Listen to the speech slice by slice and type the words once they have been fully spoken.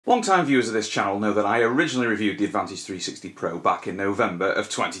Long-time viewers of this channel know that I originally reviewed the Advantage360 Pro back in November of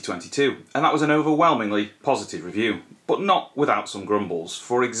 2022, and that was an overwhelmingly positive review, but not without some grumbles.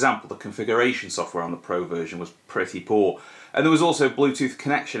 For example, the configuration software on the Pro version was pretty poor, and there was also Bluetooth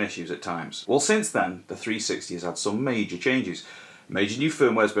connection issues at times. Well, since then, the 360 has had some major changes. Major new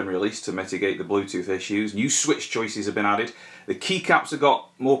firmware has been released to mitigate the Bluetooth issues, new switch choices have been added, the keycaps have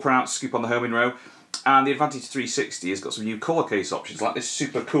got more pronounced scoop on the homing row, and the Advantage360 has got some new colour case options like this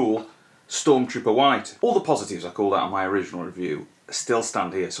super cool Stormtrooper White. All the positives I called out in my original review still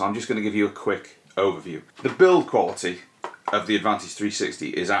stand here, so I'm just going to give you a quick overview. The build quality of the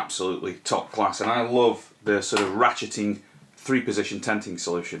Advantage360 is absolutely top class, and I love the sort of ratcheting 3-position tenting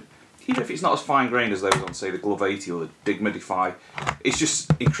solution. Even if it's not as fine-grained as those on, say, the Glove 80 or the Digmodify, it's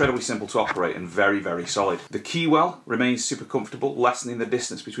just incredibly simple to operate and very, very solid. The key well remains super comfortable, lessening the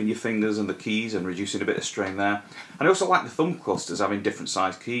distance between your fingers and the keys and reducing a bit of strain there. And I also like the thumb clusters having different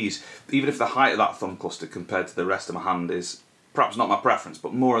sized keys, even if the height of that thumb cluster compared to the rest of my hand is perhaps not my preference,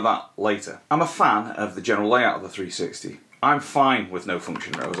 but more of that later. I'm a fan of the general layout of the 360. I'm fine with no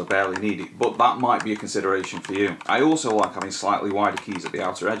function rows, I barely need it, but that might be a consideration for you. I also like having slightly wider keys at the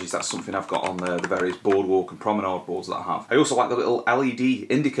outer edges. That's something I've got on the various boardwalk and promenade boards that I have. I also like the little LED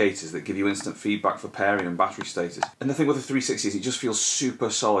indicators that give you instant feedback for pairing and battery status. And the thing with the 360 is it just feels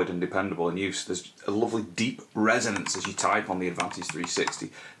super solid and dependable in use. There's a lovely deep resonance as you type on the Advantage360.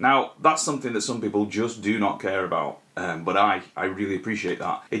 Now, that's something that some people just do not care about. But I really appreciate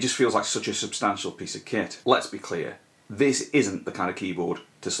that. It just feels like such a substantial piece of kit. Let's be clear. This isn't the kind of keyboard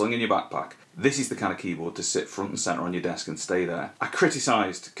to sling in your backpack. This is the kind of keyboard to sit front and centre on your desk and stay there. I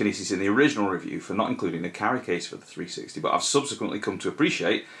criticised Kinesis in the original review for not including a carry case for the 360, but I've subsequently come to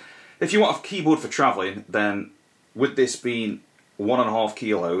appreciate if you want a keyboard for travelling, then with this being 1.5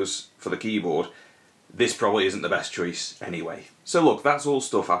 kilos for the keyboard, this probably isn't the best choice anyway. So look, that's all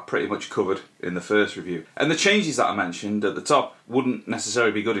stuff I pretty much covered in the first review. And the changes that I mentioned at the top wouldn't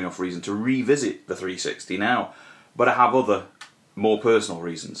necessarily be good enough reason to revisit the 360 now. But I have other, more personal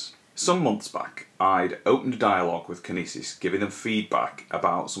reasons. Some months back, I'd opened a dialogue with Kinesis, giving them feedback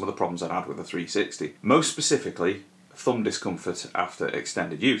about some of the problems I'd had with the 360. Most specifically, thumb discomfort after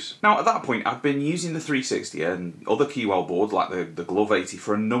extended use. Now, at that point, I'd been using the 360 and other keywell boards like the Glove 80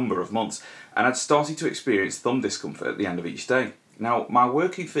 for a number of months, and I'd started to experience thumb discomfort at the end of each day. Now, my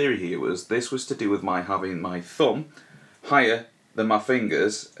working theory here was this was to do with my having my thumb higher than my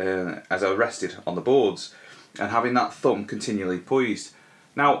fingers as I rested on the boards, and having that thumb continually poised.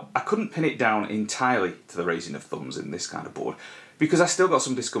 Now, I couldn't pin it down entirely to the raising of thumbs in this kind of board, because I still got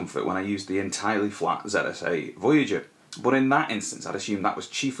some discomfort when I used the entirely flat ZSA Voyager. But in that instance, I'd assume that was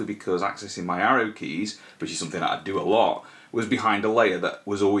chiefly because accessing my arrow keys, which is something that I do a lot, was behind a layer that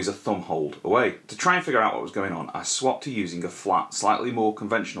was always a thumb hold away. To try and figure out what was going on, I swapped to using a flat, slightly more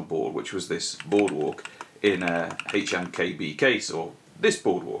conventional board, which was this Boardwalk in a HMKB case, or this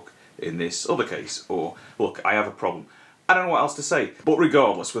Boardwalk in this other case, or look, I have a problem. I don't know what else to say. But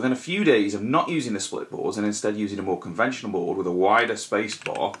regardless, within a few days of not using the split boards and instead using a more conventional board with a wider space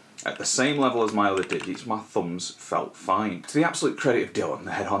bar at the same level as my other digits, my thumbs felt fine. To the absolute credit of Dylan,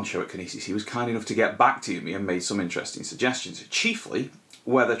 the head honcho at Kinesis, he was kind enough to get back to me and made some interesting suggestions, chiefly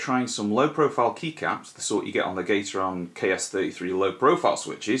whether trying some low profile keycaps, the sort you get on the Gateron KS33 low profile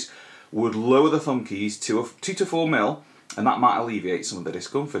switches, would lower the thumb keys to 2 to 4 mil, and that might alleviate some of the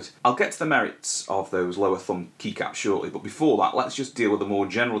discomfort. I'll get to the merits of those lower thumb keycaps shortly, but before that, let's just deal with the more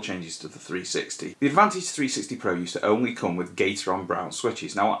general changes to the 360. The Advantage360 Pro used to only come with Gateron brown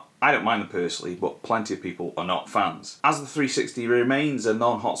switches. Now, I don't mind them personally, but plenty of people are not fans. As the 360 remains a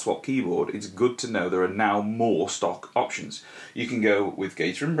non-hot swap keyboard, it's good to know there are now more stock options. You can go with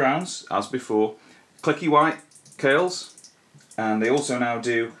Gateron browns, as before, clicky white Kales, and they also now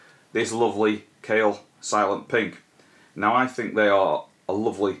do this lovely Kale silent pink. Now, I think they are a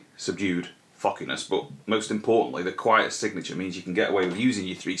lovely subdued flockiness, but most importantly, the quiet signature means you can get away with using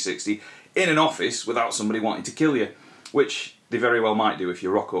your 360 in an office without somebody wanting to kill you, which they very well might do if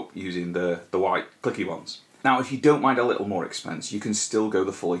you rock up using the white clicky ones. Now, if you don't mind a little more expense, you can still go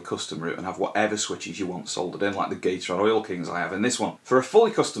the fully custom route and have whatever switches you want soldered in, like the Gateron Oil Kings I have in this one. For a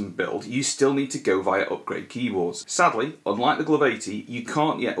fully custom build, you still need to go via upgrade keyboards. Sadly, unlike the Glove 80, you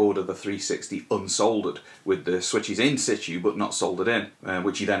can't yet order the 360 unsoldered, with the switches in situ but not soldered in,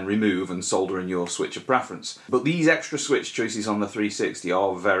 which you then remove and solder in your switch of preference. But these extra switch choices on the 360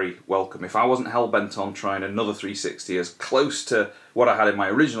 are very welcome. If I wasn't hell-bent on trying another 360 as close to what I had in my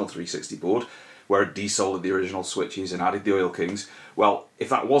original 360 board, where I desoldered the original switches and added the Oil Kings, well, if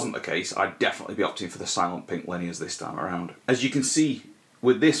that wasn't the case, I'd definitely be opting for the silent pink linears this time around. As you can see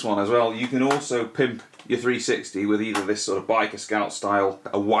with this one as well, you can also pimp your 360 with either this sort of biker scout style,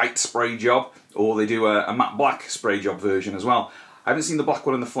 a white spray job, or they do a matte black spray job version as well. I haven't seen the black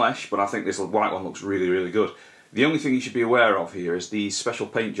one in the flesh, but I think this white one looks really, really good. The only thing you should be aware of here is these special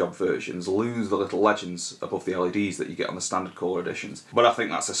paint job versions lose the little legends above the LEDs that you get on the standard colour editions. But I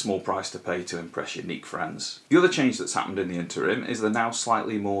think that's a small price to pay to impress your neat friends. The other change that's happened in the interim is the now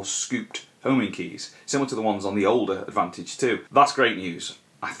slightly more scooped homing keys, similar to the ones on the older Advantage 2. That's great news.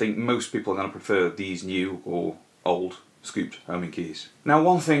 I think most people are going to prefer these new or old scooped homing keys. Now,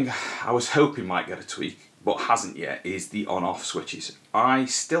 one thing I was hoping might get a tweak, but hasn't yet, is the on-off switches. I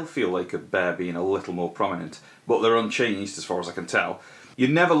still feel they could bear being a little more prominent, but they're unchanged as far as I can tell. You're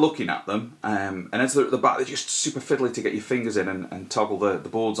never looking at them, and as they're at the back, they're just super fiddly to get your fingers in and toggle the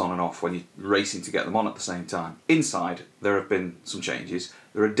boards on and off when you're racing to get them on at the same time. Inside, there have been some changes.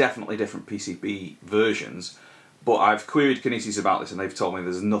 There are definitely different PCB versions, but I've queried Kinesis about this and they've told me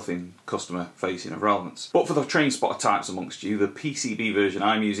there's nothing customer facing of relevance. But for the train spotter types amongst you, the PCB version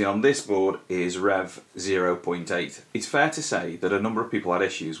I'm using on this board is Rev 0.8. It's fair to say that a number of people had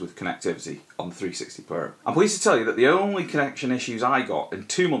issues with connectivity on the 360 Pro. I'm pleased to tell you that the only connection issues I got in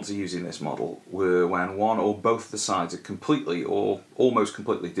 2 months of using this model were when one or both of the sides had completely or almost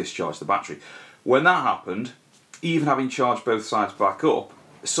completely discharged the battery. When that happened, even having charged both sides back up,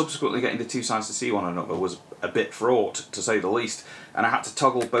 subsequently getting the two sides to see one another was a bit fraught, to say the least, and I had to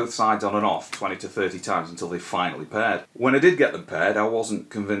toggle both sides on and off 20 to 30 times until they finally paired. When I did get them paired, I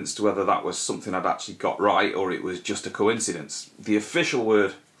wasn't convinced whether that was something I'd actually got right or it was just a coincidence. The official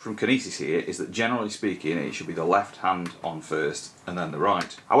word from Kinesis here is that generally speaking it should be the left hand on first and then the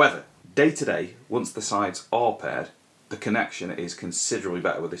right. However, day to day, once the sides are paired, the connection is considerably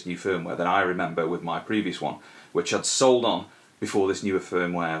better with this new firmware than I remember with my previous one, which I'd sold on before this newer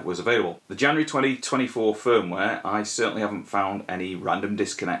firmware was available. The January 2024 firmware, I certainly haven't found any random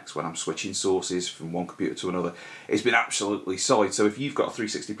disconnects when I'm switching sources from one computer to another. It's been absolutely solid, so if you've got a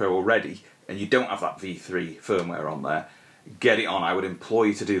 360 Pro already and you don't have that V3 firmware on there, get it on. I would implore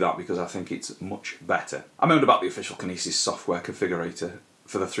you to do that because I think it's much better. I moaned about the official Kinesis software configurator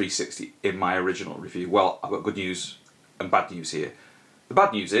for the 360 in my original review. Well, I've got good news and bad news here. The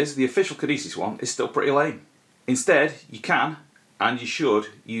bad news is the official Kinesis one is still pretty lame. Instead, you can, and you should,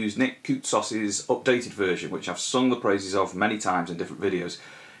 use Nick Koutsos's updated version, which I've sung the praises of many times in different videos.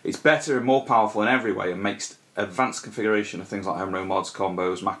 It's better and more powerful in every way and makes advanced configuration of things like home row mods,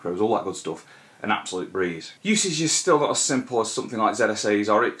 combos, macros, all that good stuff an absolute breeze. Usage is still not as simple as something like ZSA's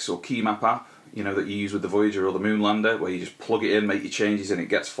Oryx or Keymap app, you know, that you use with the Voyager or the Moonlander, where you just plug it in, make your changes and it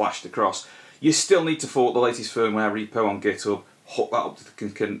gets flashed across. You still need to fork the latest firmware repo on GitHub, hook that up to the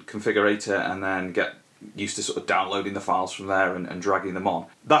configurator and then get used to sort of downloading the files from there and dragging them on.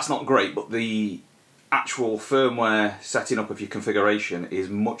 That's not great, but the actual firmware setting up of your configuration is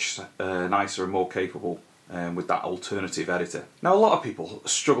much nicer and more capable with that alternative editor. Now, a lot of people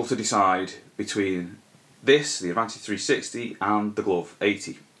struggle to decide between this, the Advantage 360, and the Glove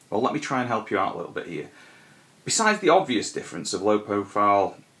 80. Well, let me try and help you out a little bit here. Besides the obvious difference of low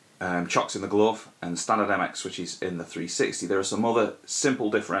profile chocks in the Glove and standard MX switches in the 360, there are some other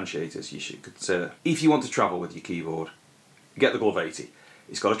simple differentiators you should consider. If you want to travel with your keyboard, get the Glove 80.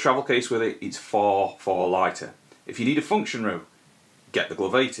 It's got a travel case with it, it's far, far lighter. If you need a function row, get the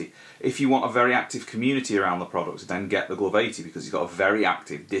Glove 80. If you want a very active community around the product, then get the Glove 80 because it's got a very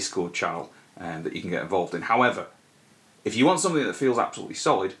active Discord channel that you can get involved in. However, if you want something that feels absolutely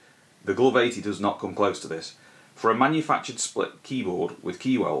solid, the Glove 80 does not come close to this. For a manufactured split keyboard with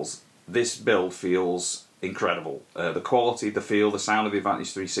keywells, this build feels incredible. The quality, the feel, the sound of the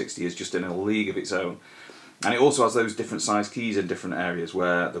Advantage 360 is just in a league of its own. And it also has those different size keys in different areas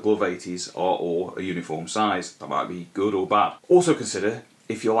where the Glove 80s are all a uniform size. That might be good or bad. Also consider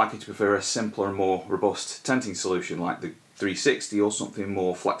if you're likely to prefer a simpler and more robust tenting solution like the 360 or something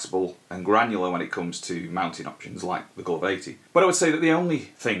more flexible and granular when it comes to mounting options like the Glove 80. But I would say that the only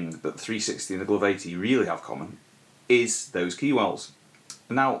thing that the 360 and the Glove 80 really have common is those keywells.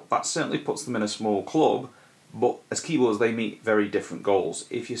 Now, that certainly puts them in a small club, but as keyboards they meet very different goals.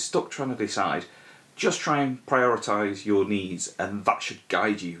 If you're stuck trying to decide, just try and prioritise your needs and that should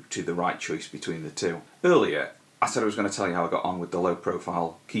guide you to the right choice between the two. Earlier, I said I was going to tell you how I got on with the low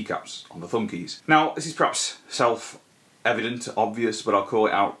profile keycaps on the thumb keys. Now, this is perhaps self-evident, obvious, but I'll call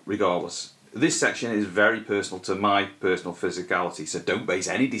it out regardless. This section is very personal to my personal physicality, so don't base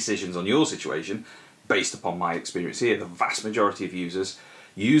any decisions on your situation based upon my experience here. The vast majority of users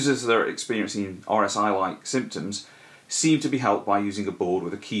that are experiencing RSI-like symptoms seem to be helped by using a board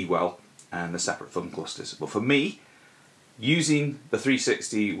with a keywell and the separate thumb clusters. But for me, using the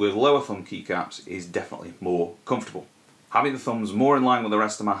 360 with lower thumb keycaps is definitely more comfortable. Having the thumbs more in line with the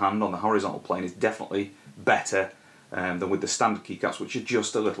rest of my hand on the horizontal plane is definitely better than with the standard keycaps, which are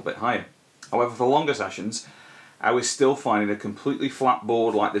just a little bit higher. However, for longer sessions, I was still finding a completely flat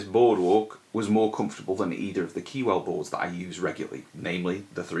board like this Boardwalk was more comfortable than either of the Keywell boards that I use regularly, namely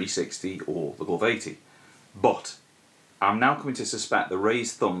the 360 or the Glove 80. But I'm now coming to suspect the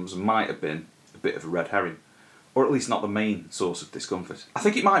raised thumbs might have been a bit of a red herring, or at least not the main source of discomfort. I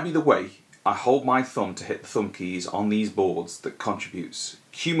think it might be the way I hold my thumb to hit the thumb keys on these boards that contributes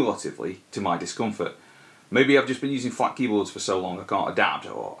cumulatively to my discomfort. Maybe I've just been using flat keyboards for so long I can't adapt,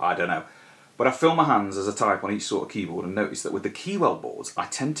 or I don't know. But I feel my hands as I type on each sort of keyboard and notice that with the Keywell boards I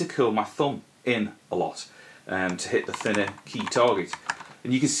tend to curl my thumb in a lot to hit the thinner key target.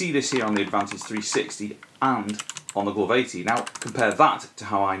 And you can see this here on the Advantage 360 and on the Glove 80. Now compare that to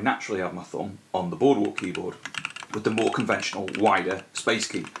how I naturally have my thumb on the Boardwalk keyboard with the more conventional, wider space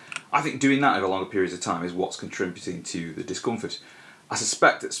key. I think doing that over longer periods of time is what's contributing to the discomfort. I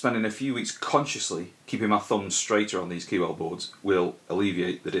suspect that spending a few weeks consciously keeping my thumbs straighter on these Keywell boards will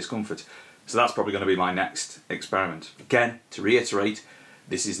alleviate the discomfort. So that's probably going to be my next experiment. Again, to reiterate,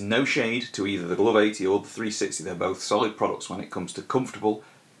 this is no shade to either the Glove 80 or the 360. They're both solid products when it comes to comfortable,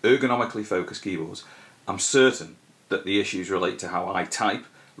 ergonomically focused keyboards. I'm certain that the issues relate to how I type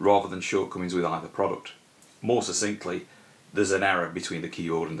rather than shortcomings with either product. More succinctly, there's an error between the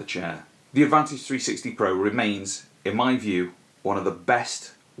keyboard and the chair. The Advantage 360 Pro remains, in my view, one of the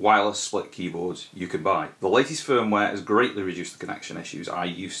best wireless split keyboards you can buy. The latest firmware has greatly reduced the connection issues I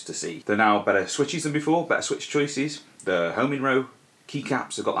used to see. There are now better switches than before, better switch choices. The homing row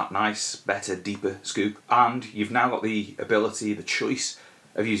keycaps have got that nice, better, deeper scoop, and you've now got the ability, the choice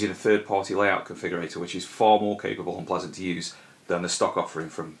of using a third-party layout configurator, which is far more capable and pleasant to use than the stock offering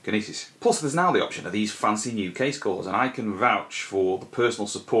from Kinesis. Plus there's now the option of these fancy new case cores, and I can vouch for the personal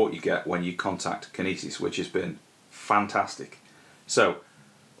support you get when you contact Kinesis, which has been fantastic. So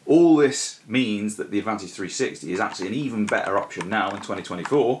all this means that the Advantage 360 is actually an even better option now in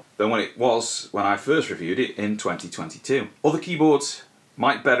 2024 than when it was when I first reviewed it in 2022. Other keyboards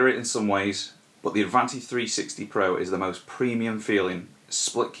might better it in some ways, but the Advantage 360 Pro is the most premium feeling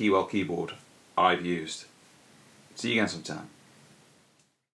split Keywell keyboard I've used. See you again sometime.